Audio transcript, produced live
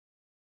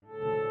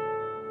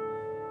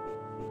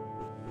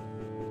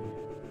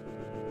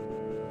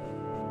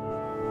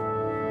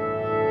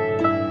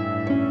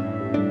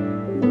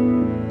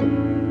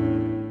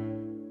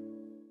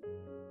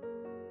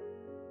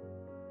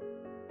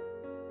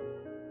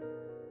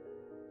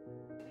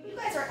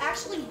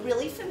actually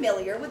really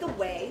familiar with the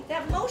way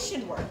that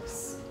motion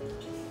works.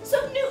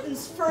 So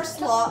Newton's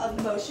first law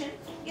of motion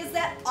is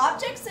that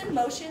objects in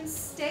motion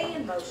stay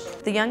in motion.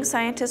 The Young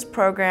Scientist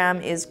program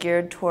is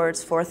geared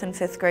towards 4th and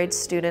 5th grade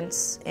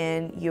students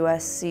in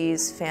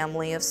USC's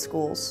family of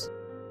schools.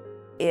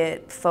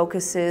 It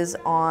focuses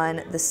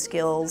on the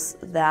skills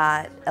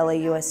that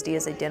LAUSD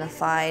has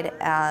identified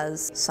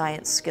as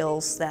science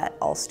skills that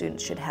all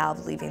students should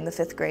have leaving the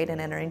 5th grade and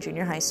entering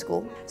junior high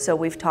school. So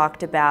we've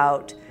talked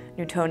about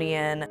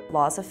Newtonian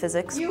laws of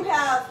physics. You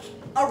have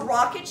a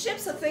rocket ship,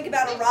 so think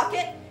about a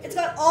rocket. It's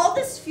got all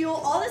this fuel,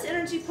 all this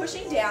energy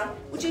pushing down,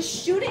 which is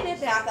shooting it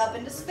back up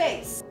into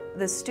space.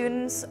 The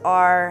students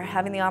are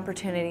having the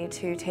opportunity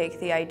to take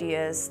the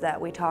ideas that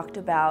we talked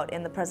about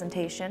in the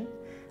presentation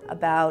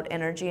about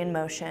energy and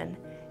motion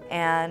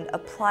and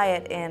apply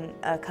it in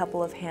a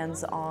couple of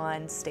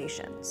hands-on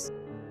stations.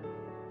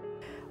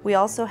 We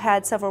also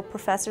had several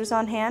professors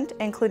on hand,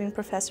 including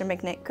Professor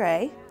McNick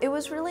Gray. It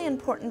was really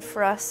important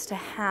for us to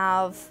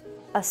have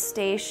a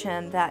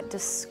station that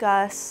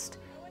discussed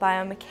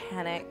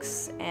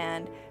biomechanics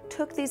and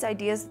took these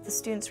ideas that the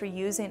students were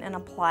using and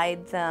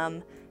applied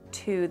them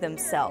to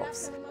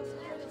themselves.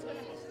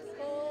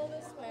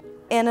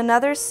 In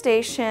another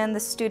station, the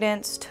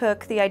students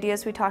took the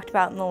ideas we talked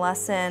about in the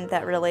lesson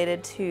that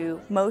related to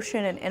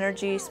motion and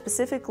energy,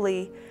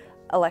 specifically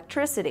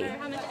electricity,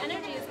 How much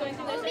energy is going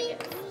through those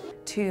circuits?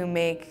 to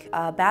make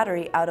a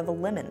battery out of a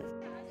lemon.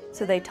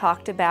 So they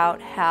talked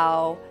about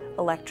how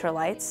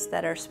electrolytes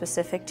that are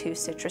specific to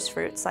citrus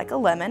fruits like a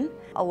lemon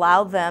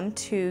allow them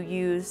to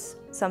use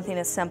something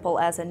as simple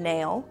as a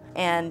nail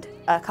and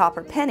a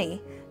copper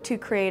penny to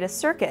create a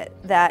circuit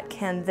that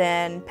can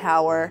then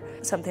power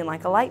something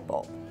like a light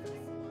bulb.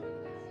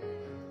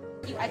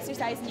 You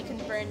exercise and you can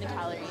burn the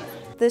calories.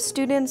 The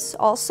students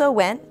also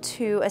went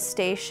to a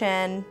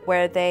station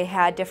where they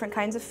had different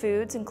kinds of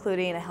foods,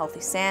 including a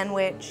healthy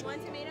sandwich, One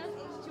tomato?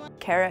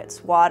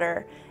 carrots,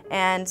 water,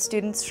 and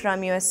students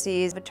from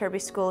USC's Viterbi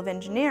School of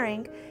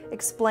Engineering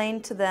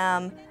explained to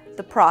them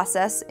the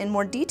process in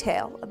more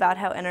detail about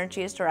how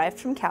energy is derived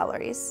from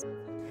calories.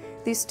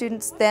 These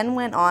students then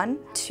went on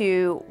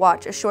to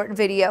watch a short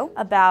video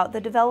about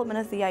the development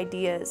of the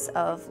ideas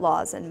of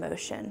laws in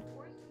motion.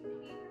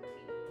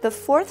 The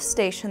fourth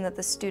station that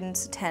the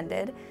students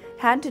attended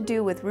had to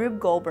do with Rube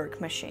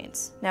Goldberg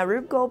machines. Now,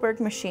 Rube Goldberg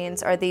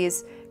machines are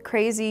these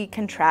crazy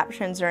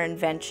contraptions or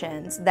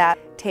inventions that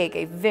take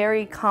a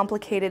very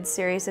complicated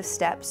series of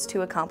steps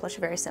to accomplish a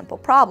very simple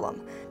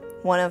problem.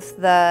 One of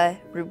the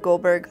Rube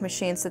Goldberg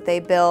machines that they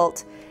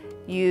built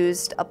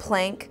used a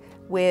plank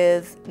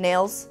with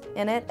nails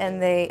in it, and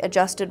they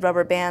adjusted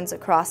rubber bands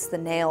across the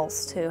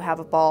nails to have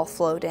a ball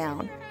flow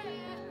down.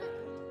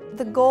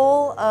 The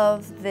goal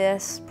of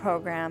this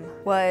program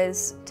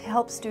was to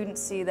help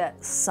students see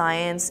that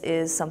science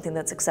is something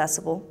that's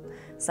accessible,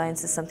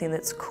 science is something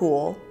that's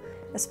cool,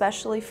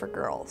 especially for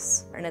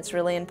girls. And it's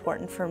really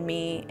important for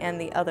me and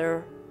the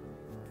other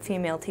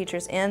female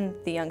teachers in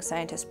the Young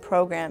Scientist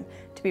program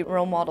to be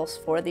role models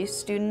for these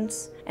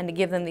students and to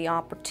give them the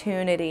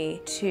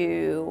opportunity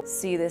to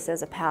see this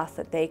as a path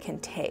that they can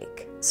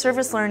take.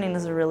 Service learning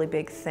is a really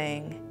big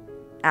thing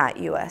at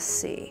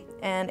USC,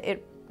 and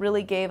it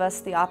really gave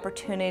us the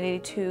opportunity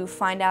to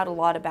find out a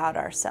lot about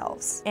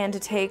ourselves and to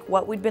take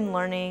what we'd been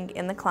learning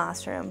in the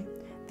classroom,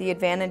 the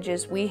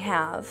advantages we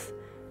have,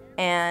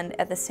 and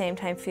at the same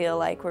time feel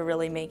like we're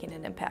really making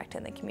an impact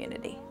in the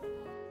community.